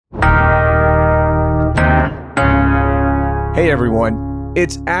Hey everyone,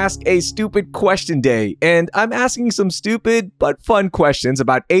 it's Ask a Stupid Question Day, and I'm asking some stupid but fun questions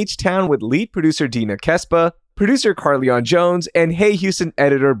about H-Town with lead producer Dina Kespa, producer Carleon Jones, and Hey Houston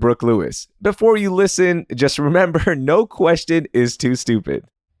editor Brooke Lewis. Before you listen, just remember, no question is too stupid.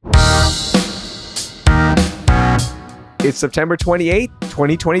 It's September 28th,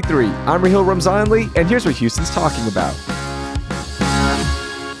 2023. I'm Rahil Ramzanli, and here's what Houston's talking about.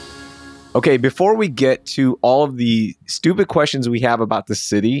 Okay, before we get to all of the stupid questions we have about the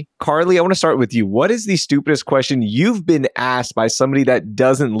city, Carly, I want to start with you. What is the stupidest question you've been asked by somebody that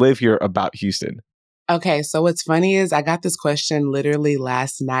doesn't live here about Houston? Okay, so what's funny is I got this question literally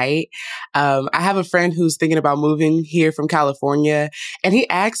last night. I have a friend who's thinking about moving here from California, and he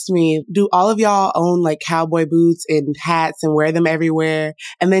asked me, do all of y'all own like cowboy boots and hats and wear them everywhere?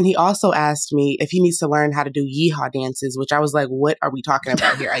 And then he also asked me if he needs to learn how to do yeehaw dances, which I was like, what are we talking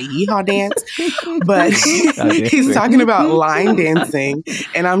about here? A yeehaw dance? But he's talking about line dancing,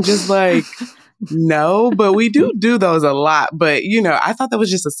 and I'm just like... No, but we do those a lot. But, you know, I thought that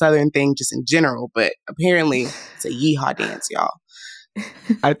was just a Southern thing just in general. But apparently it's a yeehaw dance, y'all.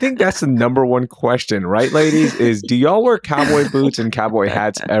 I think that's the number one question, right, ladies? Is do y'all wear cowboy boots and cowboy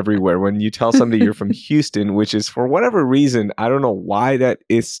hats everywhere? When you tell somebody you're from Houston, which is for whatever reason, I don't know why that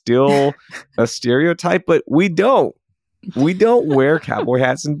is still a stereotype, but we don't. We don't wear cowboy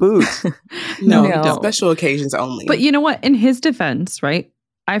hats and boots. No, we don't. Special occasions only. But you know what? In his defense, right?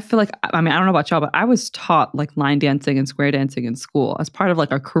 I feel like, I mean, I don't know about y'all, but I was taught like line dancing and square dancing in school as part of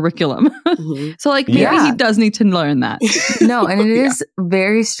like our curriculum. Mm-hmm. So like maybe he does need to learn that. No, and it is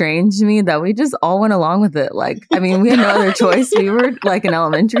very strange to me that we just all went along with it. Like, I mean, we had no other choice. We were like in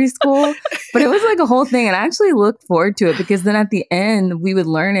elementary school, but it was like a whole thing. And I actually looked forward to it because then at the end we would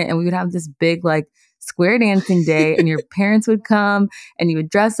learn it and we would have this big like square dancing day and your parents would come and you would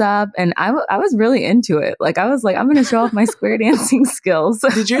dress up. And I was really into it. Like, I was like, I'm going to show off my square dancing skills.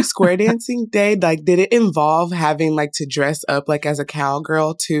 Did your square dancing day, like, did it involve having like to dress up like as a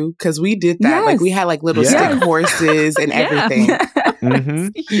cowgirl too? Because we did that. Yes. Like we had like little stick horses and everything. Mm-hmm.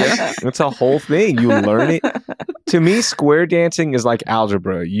 Yeah. It's a whole thing. You learn it. To me, square dancing is like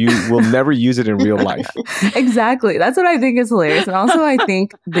algebra. You will never use it in real life. Exactly. That's what I think is hilarious. And also I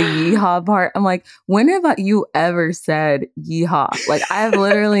think the yeehaw part, I'm like, when have you ever said yeehaw? Like, I've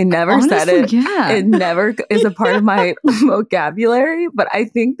literally never said it. Yeah. It never is a part of my vocabulary, but I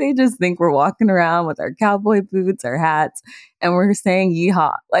think they just think we're walking around with our cowboy boots, our hats, and we're saying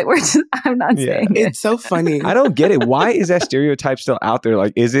yeehaw. Like, I'm not saying it. It's so funny. I don't get it. Why is that stereotype still out there?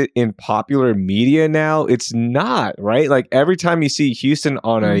 Like, is it in popular media now? It's not, right? Like, every time you see Houston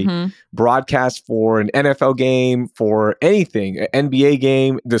on a broadcast for an NFL game, for anything, an NBA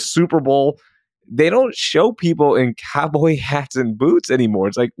game, the Super Bowl, they don't show people in cowboy hats and boots anymore.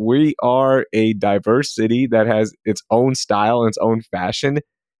 It's like we are a diverse city that has its own style and its own fashion.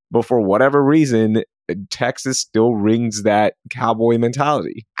 But for whatever reason, Texas still rings that cowboy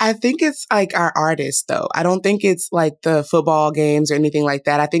mentality. I think it's like our artists, though. I don't think it's like the football games or anything like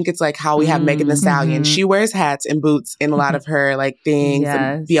that. I think it's like how we have Megan Thee Stallion. She wears hats and boots in a lot of her like things. Yes.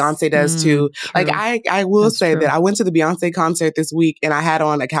 And Beyonce does too. True. Like I will say that I went to the Beyonce concert this week and I had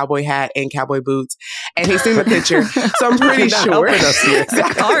on a cowboy hat and cowboy boots. And he's seen the picture, so I'm pretty sure.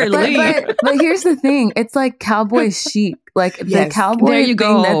 But here's the thing: it's like cowboy chic, like the cowboy thing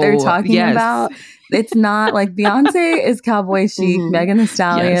that they're talking about. It's not like Beyonce is cowboy chic, Megan Thee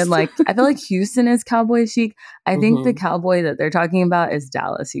Stallion. Yes. Like, I feel like Houston is cowboy chic. I think the cowboy that they're talking about is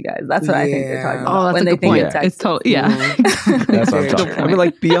Dallas, you guys. That's what I think they're talking about when they think it's Texas. It's totally, That's what I'm talking about. I mean,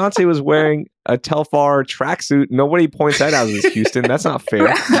 like, Beyonce was wearing a Telfar tracksuit. Nobody points that out as Houston. That's not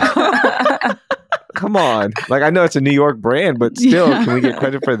fair. Come on. Like, I know it's a New York brand, but still, can we get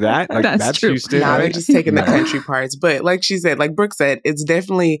credit for that? Like, that's true. Houston. Nah, they're just taking the country parts. But like she said, like Brooke said, it's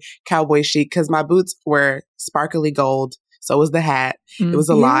definitely cowboy chic because my boots were sparkly gold. So was the hat. It was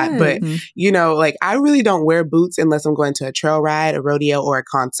a lot. But, you know, like, I really don't wear boots unless I'm going to a trail ride, a rodeo, or a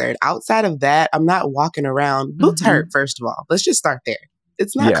concert. Outside of that, I'm not walking around. Boots hurt, first of all. Let's just start there.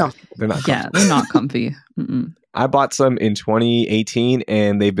 It's not comfortable. They're not comfy. Yeah, they're not comfy. I bought some in 2018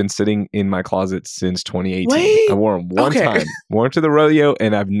 and they've been sitting in my closet since 2018. Wait. I wore them one time. Wore them to the rodeo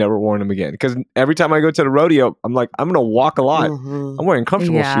and I've never worn them again. Because every time I go to the rodeo, I'm like, I'm going to walk a lot. I'm wearing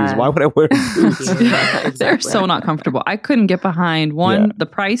comfortable shoes. Why would I wear boots? Exactly. They're so not comfortable. I couldn't get behind the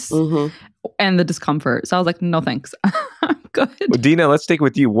price and the discomfort. So I was like, no thanks. I'm good. Well, Dina, let's stick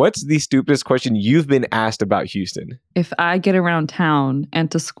with you. What's the stupidest question you've been asked about Houston? If I get around town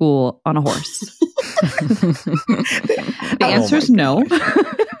and to school on a horse. The answer is no.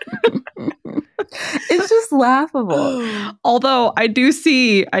 It's just just laughable. Although I do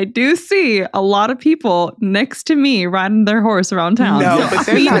see a lot of people next to me riding their horse around town. No, but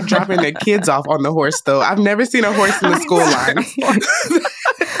they're not dropping their kids off on the horse, though. I've never seen a horse in the school line.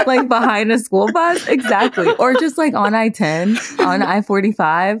 Like behind a school bus? Exactly. Or just like on I-10, on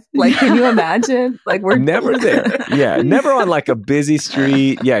I-45. Like, can you imagine? Like, we're never there. Yeah, never on like a busy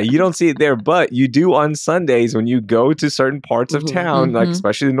street. Yeah, you don't see it there, but you do on Sundays when you go to certain parts of town, like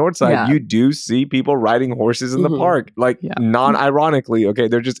especially the north side, you do see people riding horses in the park. Like, non-ironically, okay,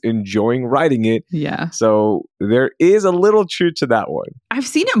 they're just enjoying riding it. Yeah. So there is a little truth to that one. I've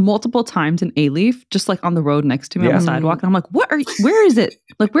seen it multiple times in Alief, just like on the road next to me on the sidewalk. And I'm like, where is it?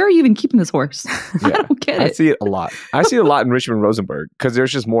 Like, where are you even keeping this horse? I don't get it. I see it a lot. I see it a lot in Richmond, Rosenberg, because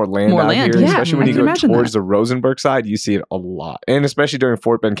there's just more land out here. Yeah, especially when you go towards the Rosenberg side, you see it a lot. And especially during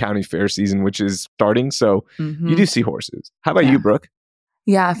Fort Bend County Fair season, which is starting. So you do see horses. How about you, Brooke?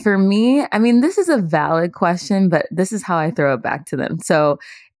 Yeah, for me, I mean, this is a valid question, but this is how I throw it back to them. So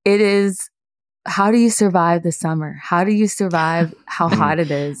it is, how do you survive the summer? How do you survive how hot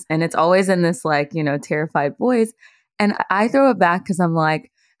it is? And it's always in this like, terrified voice. And I throw it back because I'm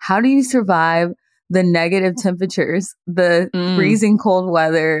like, how do you survive the negative temperatures, the freezing cold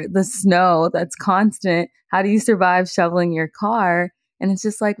weather, the snow that's constant? How do you survive shoveling your car? And it's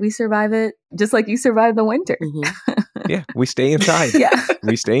just like, we survive it just like you survive the winter. Yeah, we stay inside. Yeah.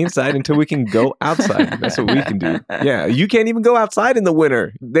 We stay inside until we can go outside. That's what we can do. Yeah, you can't even go outside in the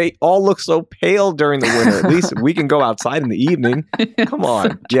winter. They all look so pale during the winter. At least we can go outside in the evening. Come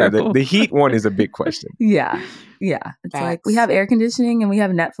on. Yeah, the heat one is a big question. Yeah. Yeah. It's like we have air conditioning and we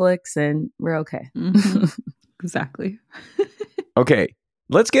have Netflix and we're okay. Exactly. Okay.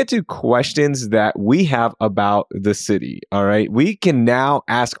 Let's get to questions that we have about the city. All right. We can now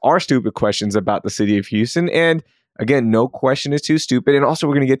ask our stupid questions about the city of Houston. And again, no question is too stupid. And also,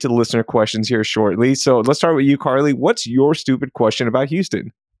 we're going to get to the listener questions here shortly. So let's start with you, Carly. What's your stupid question about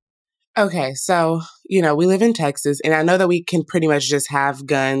Houston? Okay, so, we live in Texas, and I know that we can pretty much just have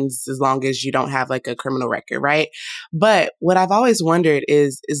guns as long as you don't have like a criminal record, right? But what I've always wondered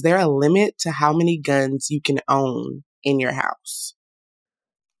is there a limit to how many guns you can own in your house?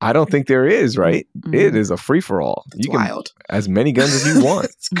 I don't think there is, right? It is a free-for-all. It's wild. As many guns as you want.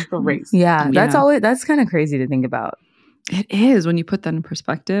 It's crazy. Yeah, that's kind of crazy to think about. It is when you put that in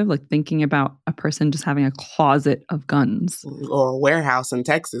perspective, like thinking about a person just having a closet of guns. Or a warehouse in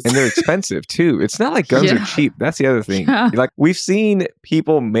Texas. And they're expensive too. It's not like guns are cheap. That's the other thing. Yeah. Like we've seen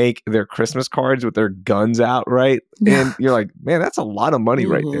people make their Christmas cards with their guns out, right? And you're like, man, that's a lot of money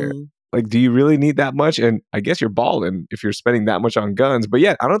right there. Like, do you really need that much? And I guess you're balling if you're spending that much on guns. But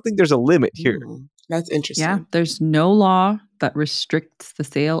yeah, I don't think there's a limit here. That's interesting. Yeah, there's no law that restricts the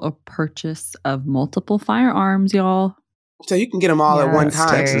sale or purchase of multiple firearms, y'all. So you can get them all at one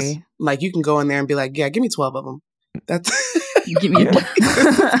time. Texas. Like you can go in there and be like, yeah, give me 12 of them. That's give me this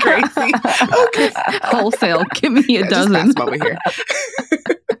is crazy. Okay. Wholesale. Give me a dozen. Just pass them over here.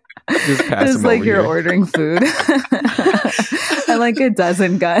 Just pass it's them like over you're here. ordering food. I like a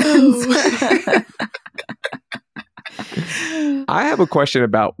dozen guns. I have a question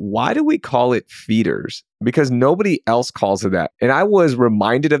about why do we call it feeders? Because nobody else calls it that. And I was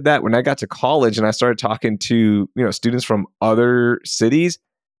reminded of that when I got to college and I started talking to, students from other cities.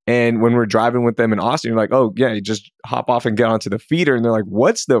 And when we're driving with them in Austin, you're like, oh, yeah, you just hop off and get onto the feeder. And they're like,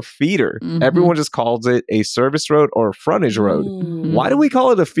 what's the feeder? Everyone just calls it a service road or a frontage road. Why do we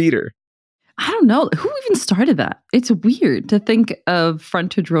call it a feeder? I don't know. Who even started that? It's weird to think of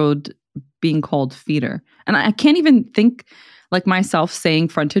frontage road being called feeder. And I can't even think like myself saying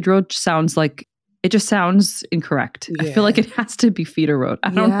frontage road sounds like it just sounds incorrect. Yeah. I feel like it has to be feeder road. I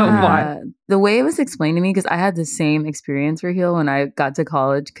don't know why. The way it was explained to me, because I had the same experience, Raheel, when I got to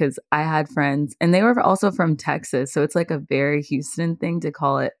college, because I had friends and they were also from Texas. So it's like a very Houston thing to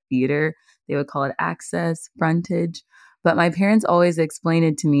call it feeder. They would call it access, frontage. But my parents always explained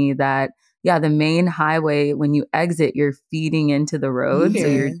it to me that the main highway, when you exit, you're feeding into the road. So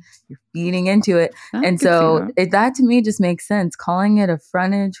you're feeding into it. And so that to me just makes sense. Calling it a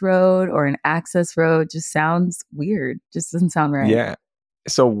frontage road or an access road just sounds weird. Just doesn't sound right. Yeah.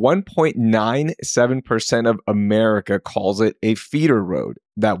 So 1.97% of America calls it a feeder road.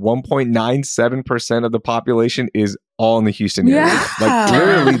 That 1.97% of the population is all in the Houston area. Yeah. Like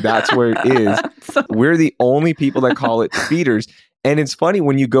literally that's where it is. We're the only people that call it feeders. And it's funny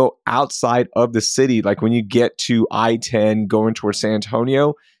when you go outside of the city, like when you get to I-10 going towards San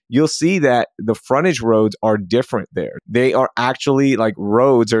Antonio, you'll see that the frontage roads are different there. They are actually like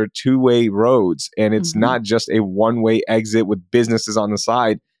roads or two-way roads. And it's not just a one-way exit with businesses on the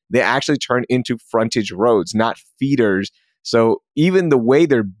side. They actually turn into frontage roads, not feeders. So even the way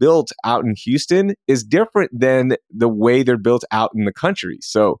they're built out in Houston is different than the way they're built out in the country.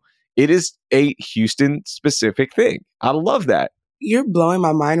 So it is a Houston specific thing. I love that. You're blowing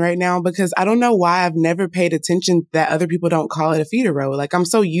my mind right now because I don't know why I've never paid attention that other people don't call it a feeder road. Like, I'm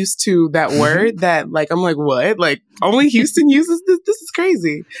so used to that word that, like, I'm like, what? Like, only Houston uses this? This is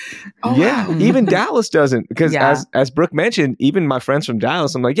crazy. Oh, yeah, wow. even Dallas doesn't. Because as Brooke mentioned, even my friends from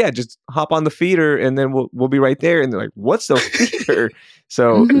Dallas, I'm like, yeah, just hop on the feeder and then we'll be right there. And they're like, what's the feeder?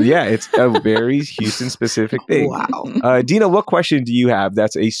 So, yeah, it's a very Houston specific thing. Wow. Dina, what question do you have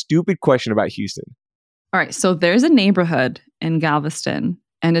that's a stupid question about Houston? All right, so there's a neighborhood in Galveston,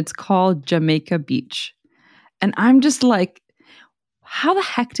 and it's called Jamaica Beach. And I'm just like, how the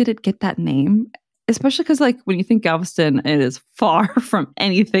heck did it get that name? Especially because, like, when you think Galveston, it is far from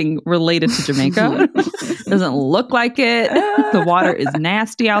anything related to Jamaica. Doesn't look like it. The water is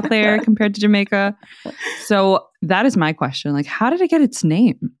nasty out there compared to Jamaica. So that is my question. Like, how did it get its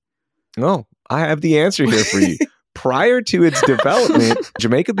name? Oh, I have the answer here for you. Prior to its development,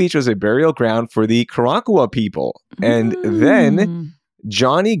 Jamaica Beach was a burial ground for the Karankawa people. And then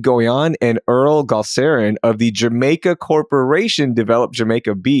Johnny Goyon and Earl Galceran of the Jamaica Corporation developed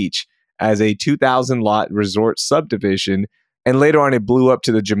Jamaica Beach as a 2,000 lot resort subdivision. And later on, it blew up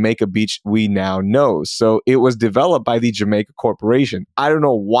to the Jamaica Beach we now know. So it was developed by the Jamaica Corporation. I don't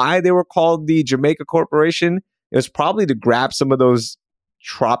know why they were called the Jamaica Corporation. It was probably to grab some of those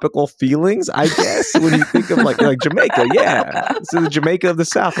tropical feelings, I guess, when you think of like Jamaica. Yeah, this is the Jamaica of the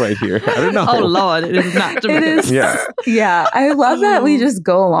South right here. I don't know. Oh Lord, it is not Jamaica. It is. Yeah. I love that we just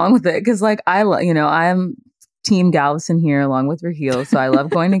go along with it because, like, I'm Team Galveston here along with Raheel, so I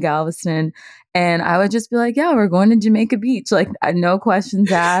love going to Galveston. And I would just be like, yeah, we're going to Jamaica Beach. Like, no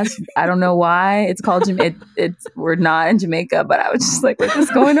questions asked. I don't know why it's called Jamaica. We're not in Jamaica, but I was just like, we're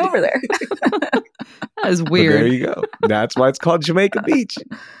just going over there. That is weird. But there you go. That's why it's called Jamaica Beach.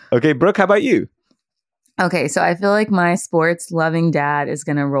 Okay, Brooke, how about you? Okay, so I feel like my sports-loving dad is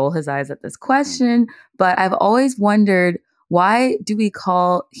going to roll his eyes at this question, but I've always wondered, why do we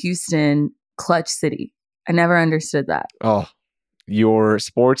call Houston Clutch City? I never understood that. Oh, your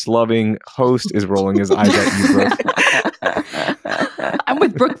sports-loving host is rolling his eyes at you, Brooke. I'm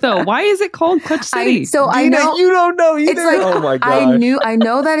with Brooke, though. Why is it called Clutch City? I know you don't know either. It's like, oh my god! I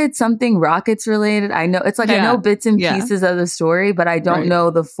know that it's something Rockets related. I know it's like I know bits and pieces of the story, but I don't know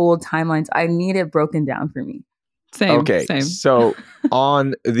the full timelines. I need it broken down for me. Same. So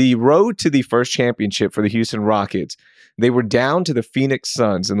on the road to the first championship for the Houston Rockets, they were down to the Phoenix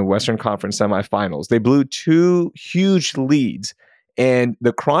Suns in the Western Conference semifinals. They blew 2 huge leads, and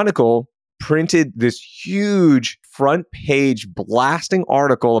the Chronicle printed this huge front page blasting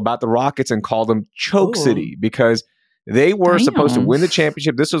article about the Rockets and called them Choke City because they were supposed to win the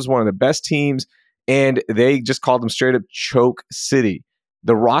championship. This was one of the best teams, and they just called them straight up Choke City.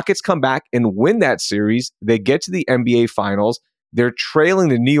 The Rockets come back and win that series. They get to the NBA Finals. They're trailing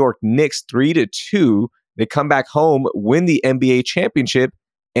the New York Knicks 3-2. They come back home, win the NBA championship,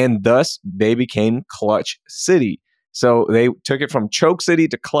 and thus they became Clutch City. So they took it from Choke City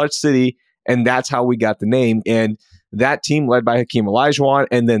to Clutch City, and that's how we got the name. And that team led by Hakeem Olajuwon,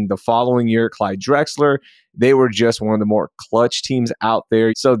 and then the following year, Clyde Drexler, they were just one of the more clutch teams out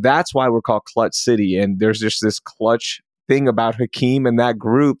there. So that's why we're called Clutch City. And there's just this clutch thing about Hakeem and that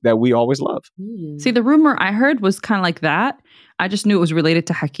group that we always love. See, the rumor I heard was kind of like that. I just knew it was related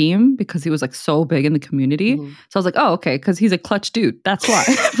to Hakeem because he was like so big in the community. So I was like, oh, okay, because he's a clutch dude. That's why.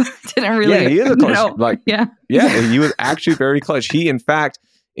 Didn't really. Yeah, he is a clutch. Yeah, he was actually very clutch. He, in fact,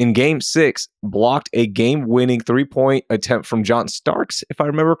 in Game 6, blocked a game-winning 3-point attempt from John Starks, if I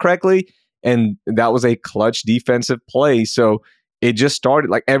remember correctly. And that was a clutch defensive play. So it just started,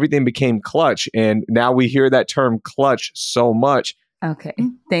 like everything became clutch. And now we hear that term clutch so much. Okay.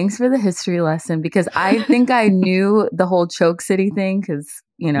 Thanks for the history lesson because I think I knew the whole Choke City thing because,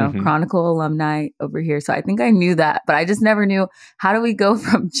 Chronicle alumni over here. So I think I knew that, but I just never knew how do we go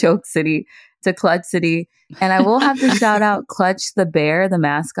from Choke City to Clutch City. And I will have to shout out Clutch the Bear, the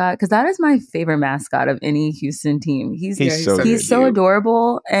mascot, because that is my favorite mascot of any Houston team. He's so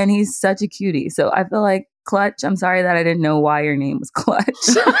adorable and he's such a cutie. So I feel like Clutch, I'm sorry that I didn't know why your name was Clutch.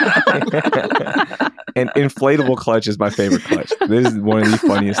 And inflatable Clutch is my favorite Clutch. This is one of the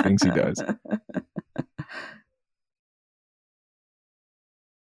funniest things he does.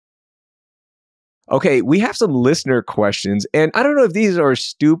 Okay, we have some listener questions, and I don't know if these are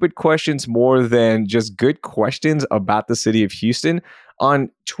stupid questions more than just good questions about the city of Houston. On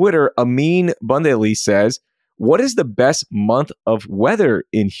Twitter, Amin Bundeli says, what is the best month of weather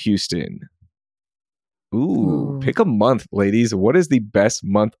in Houston? Ooh, pick a month, ladies. What is the best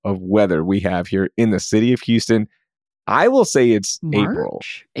month of weather we have here in the city of Houston? I will say it's March? April.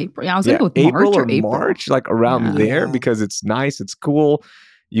 April. Yeah, I was going to go with April March or or April. March, like around there, Yeah. because it's nice, it's cool.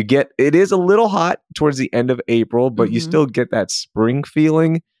 It is a little hot towards the end of April, but you Mhm. still get that spring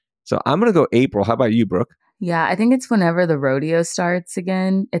feeling. So I'm going to go April. How about you, Brooke? Yeah, I think it's whenever the rodeo starts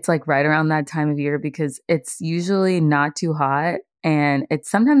again. It's like right around that time of year because it's usually not too hot and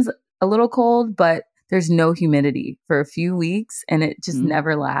it's sometimes a little cold, but there's no humidity for a few weeks and it just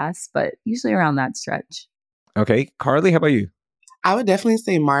never lasts, but usually around that stretch. Okay. Carly, how about you? I would definitely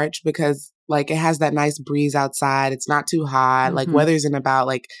say March because like it has that nice breeze outside. It's not too hot. Like Mhm. weather's in about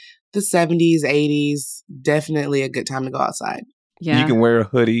like the 70s, 80s. Definitely a good time to go outside. Yeah. You can wear a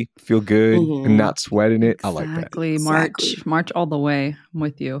hoodie, feel good, Mhm. and not sweat in it. I like that. Exactly. Exactly. March all the way. I'm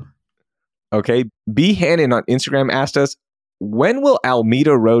with you. Okay. B. Hannon on Instagram asked us, when will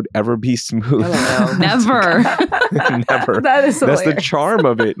Alameda Road ever be smooth? LOL. Never. Never. That is That's the hilarious. charm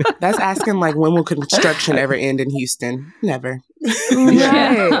of it. That's asking like when will construction ever end in Houston? Never.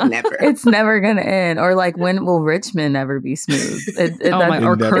 Right. Never. It's never going to end. Or like, when will Richmond ever be smooth? Oh my,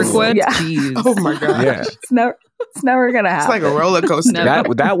 or Never will. Kirkwood. Yeah. Jeez. Oh my gosh. Yeah. It's never going to It's happen. like a roller coaster.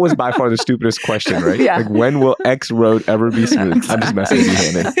 Never. That was by far the stupidest question, right? Yeah. Like, when will X road ever be smooth? I'm just messing with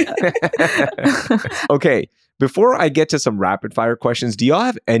you, Hannon. Okay. Before I get to some rapid fire questions, do y'all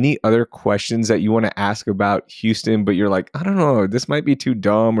have any other questions that you want to ask about Houston, but you're like, I don't know, this might be too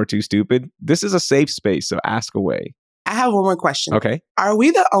dumb or too stupid? This is a safe space, so ask away. I have one more question. Okay. Are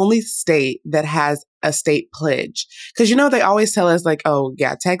we the only state that has a state pledge? Because you know they always tell us like, oh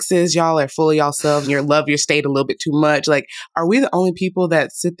yeah, Texas, y'all are full of yourselves and you love your state a little bit too much. Like, are we the only people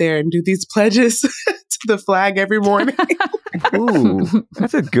that sit there and do these pledges to the flag every morning? Ooh,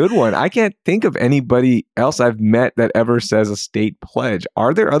 that's a good one. I can't think of anybody else I've met that ever says a state pledge.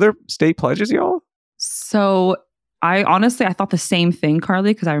 Are there other state pledges, y'all? So I thought the same thing,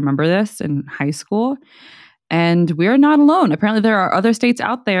 Carly, because I remember this in high school. And we're not alone. Apparently, there are other states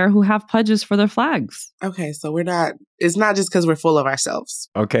out there who have pledges for their flags. Okay, so it's not just because we're full of ourselves.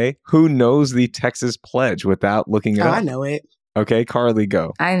 Okay. Who knows the Texas pledge without looking it Oh, up? I know it. Okay, Carly,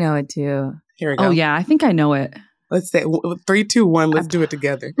 go. I know it too. Here we go. Oh, yeah. I think I know it. Let's say 3, 2, 1. Let's do it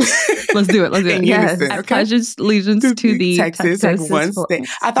together. Let's do it. In Yes. unison. I Okay. pledge allegiance to the Texas, Texas like one flag. state.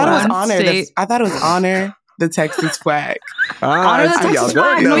 I thought it was One honor. state. I thought it was honor the Texas flag. Honor the I see y'all Texas doing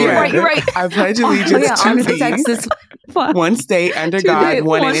flag. it. No, you're Yeah. right. You're right. I pledge Oh allegiance yeah, to honor the the Texas. Flag. one state under To God, the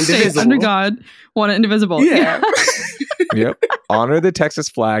one and state indivisible. Under God, one and indivisible. Yeah. Yep. Honor the Texas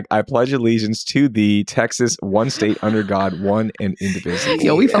flag. I pledge allegiance to the Texas one state under God, one and indivisible.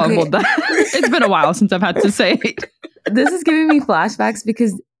 Yo, we Okay. fumbled that. It's been a while since I've had to say it. This is giving me flashbacks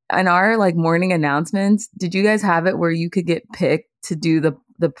because in our like morning announcements, did you guys have it where you could get picked to do the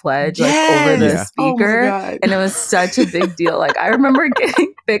pledge like over the Yes. Oh my speaker? God. And it was such a big deal. Like I remember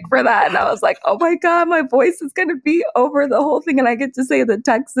getting picked for that and I was like, oh my God, my voice is gonna be over the whole thing and I get to say the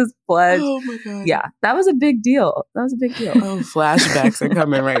Texas pledge. Oh my God. Yeah, that was a big deal. That was a big deal. Oh, flashbacks are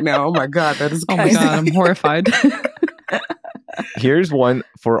coming right now. Oh my God, that is Oh my crazy. God, I'm horrified. Here's one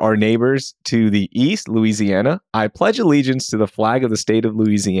for our neighbors to the east, Louisiana. I pledge allegiance to the flag of the state of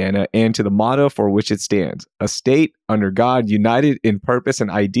Louisiana and to the motto for which it stands, a state under God, united in purpose and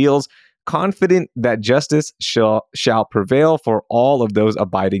ideals, confident that justice shall prevail for all of those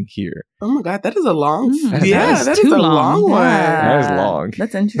abiding here. Oh my God, that is a long. Mm, yeah, that that is is too a long. long one. That is long.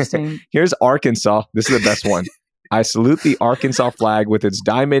 That's interesting. Here's Arkansas. This is the best one. I salute the Arkansas flag with its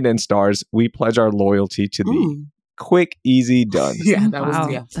diamond and stars. We pledge our loyalty to thee. Mm. Quick, easy, done. Yeah, that Wow,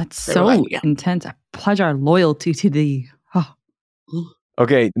 was, yeah. that's They were so like, yeah. intense. I pledge our loyalty to thee. Oh.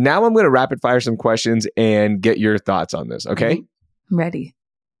 Okay, now I'm going to rapid fire some questions and get your thoughts on this, okay? Mhm. I'm ready.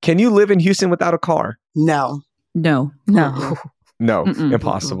 Can you live in Houston without a car? No. No. No. No, Mm-mm.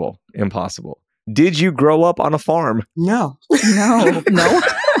 impossible. Impossible. Did you grow up on a farm? No. No. No.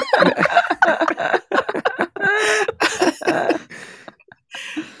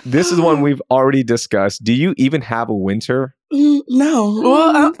 This is one we've already discussed. Do you even have a winter? No.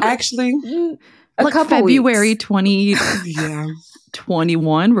 Well, actually, A Like couple February weeks.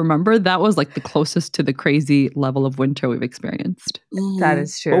 2021. yeah. Remember? That was like the closest to the crazy level of winter we've experienced. That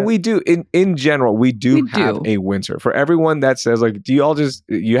is true. Well, we do. In general, we do We have do. a winter. For everyone that says, like, do you all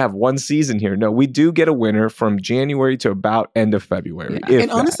you have one season here? No, we do get a winter from January to about end of February. Yeah. if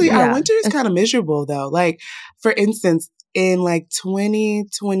And that. honestly, Yeah. our winter is kind of miserable though. Like, for instance, in like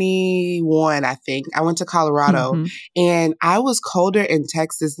 2021, I think I went to Colorado Mhm. and I was colder in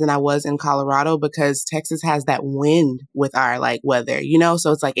Texas than I was in Colorado because Texas has that wind with our like weather, you know?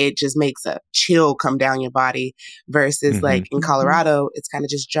 So it's like, it just makes a chill come down your body versus Mhm. like in Colorado, it's kind of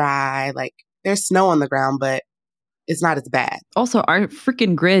just dry. Like there's snow on the ground, but it's not as bad. Also, our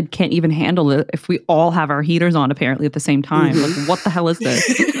freaking grid can't even handle it if we all have our heaters on apparently at the same time. Mhm. Like, what the hell is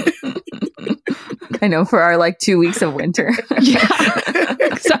this? I know, for our like 2 weeks of winter. Yeah,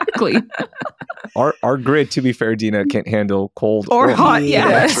 exactly. Our grid, to be fair, Dina, can't handle cold Or hot,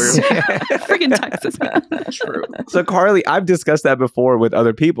 yes. True. Freaking Texas. True. So Carly, I've discussed that before with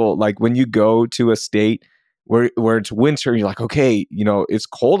other people. Like when you go to a state where it's winter, you're like, okay, you know, it's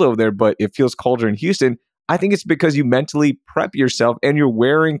cold over there, but it feels colder in Houston. I think it's because you mentally prep yourself and you're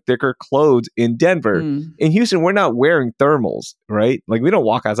wearing thicker clothes in Denver. Mm. In Houston, we're not wearing thermals, right? Like we don't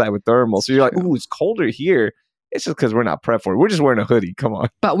walk outside with thermals. So you're like, ooh, it's colder here. It's just because we're not prepped for it. We're just wearing a hoodie. Come on.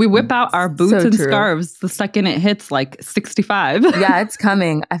 But we whip out our boots So and true. scarves the second it hits like 65. Yeah, it's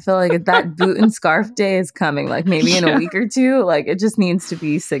coming. I feel like that boot and scarf day is coming. Like maybe in a week or two. Like it just needs to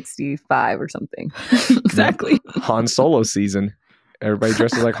be 65 or something. Exactly. Han Solo season. Everybody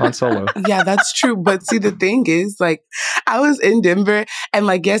dresses like Han Solo. Yeah, that's true. But see, the thing is, like, I was in Denver and,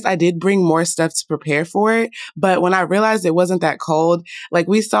 like, yes, I did bring more stuff to prepare for it. But when I realized it wasn't that cold, like,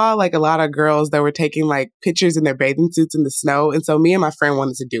 we saw, like, a lot of girls that were taking, like, pictures in their bathing suits in the snow. And so me and my friend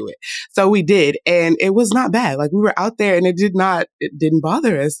wanted to do it. So we did. And it was not bad. Like, we were out there and it didn't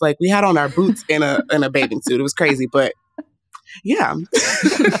bother us. Like, we had on our boots in a bathing suit. It was crazy. But yeah.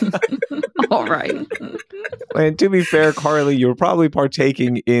 All right. And to be fair, Carly, you were probably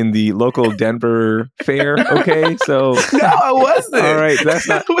partaking in the local Denver fair. Okay, so No, I wasn't. all right, that's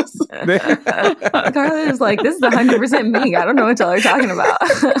not. I wasn't. Carla is like, this is 100% me. I don't know what y'all are talking about.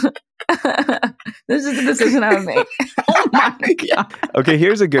 This is the decision I would make. Oh my God. Okay,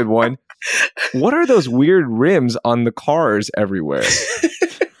 here's a good one. What are those weird rims on the cars everywhere?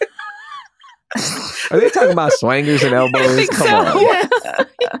 Are they talking about swangers and elbows? I think Come so. on.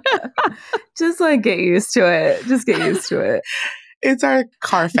 Yeah. Just like get used to it. Just get used to it. It's our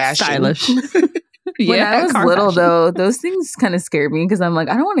car fashion. Stylish. When I was car little, fashion. though, those things kind of scared me because I'm like,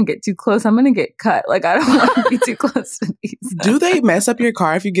 I don't want to get too close. I'm going to get cut. Like, I don't want to be too close to these. Do they mess up your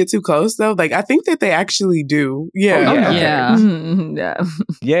car if you get too close, though? Like, I think that they actually do. Yeah. Oh, yeah. Yeah. Mhm, yeah.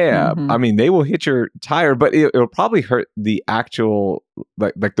 Yeah, Mhm. I mean they will hit your tire, but it'll probably hurt the actual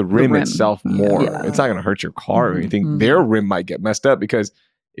like the rim rim. itself more. Yeah. It's not going to hurt your car or Mhm, anything. mhm. Their rim might get messed up because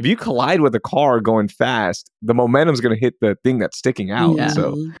if you collide with a car going fast, the momentum's going to hit the thing that's sticking out. Yeah.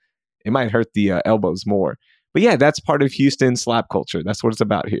 So it might hurt the elbows more. But yeah, that's part of Houston slap culture. That's what it's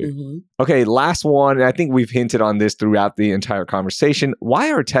about here. Mm-hmm. Okay, last one. And I think we've hinted on this throughout the entire conversation.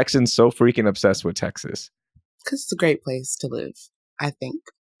 Why are Texans so freaking obsessed with Texas? Because it's a great place to live, I think.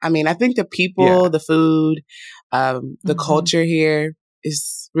 I mean, I think the people, the food, the Mhm. culture here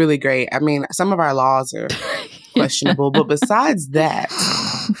is really great. I mean, some of our laws are questionable, but besides that,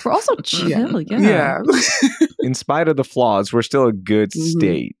 We're also chill. Yeah. yeah. In spite of the flaws, we're still a good Mhm.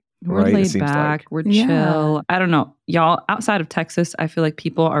 state. We're Right, it laid seems back. like. We're Yeah. chill. I don't know. Y'all, outside of Texas, I feel like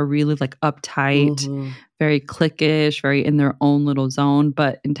people are really like uptight, Mhm. very cliquish, very in their own little zone.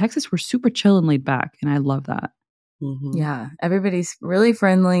 But in Texas, we're super chill and laid back. And I love that. Mhm. Yeah, everybody's really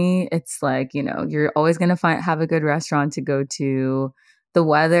friendly. It's like, you know, you're always going to have a good restaurant to go to. The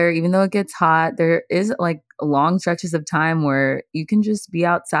weather, even though it gets hot, there is like long stretches of time where you can just be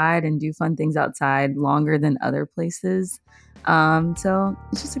outside and do fun things outside longer than other places. So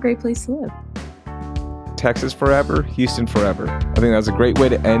it's just a great place to live. Texas forever, Houston forever. I think that's a great way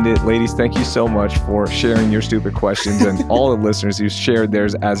to end it. Ladies, thank you so much for sharing your stupid questions and all the listeners who shared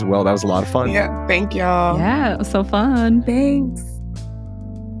theirs as well. That was a lot of fun. Yeah. Thank y'all. Yeah, it was so fun. Thanks.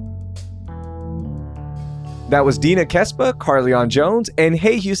 That was Dina Kespa, Carleon Jones, and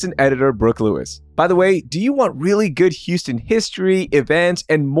Hey Houston editor Brooke Lewis. By the way, do you want really good Houston history, events,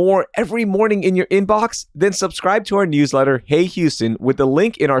 and more every morning in your inbox? Then subscribe to our newsletter, Hey Houston, with the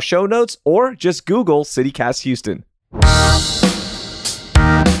link in our show notes, or just Google CityCast Houston.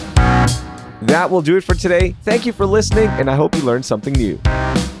 That will do it for today. Thank you for listening, and I hope you learned something new.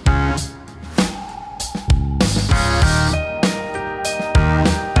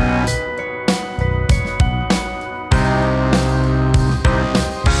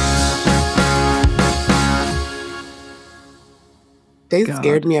 They God.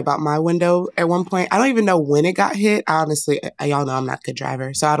 scared me about my window at one point. I don't even know when it got hit. Honestly, y'all know I'm not a good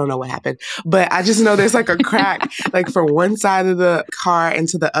driver, so I don't know what happened. But I just know there's like a crack, like from one side of the car and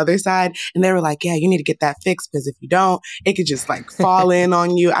to the other side. And they were like, yeah, you need to get that fixed because if you don't, it could just like fall in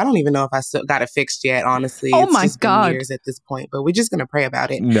on you. I don't even know if I still got it fixed yet, honestly. Oh It's my just been God. years at this point, but we're just going to pray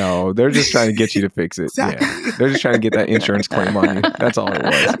about it. No, they're just trying to get you to fix it. Exactly. Yeah. They're just trying to get that insurance claim on you. That's all it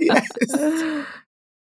was. Yes.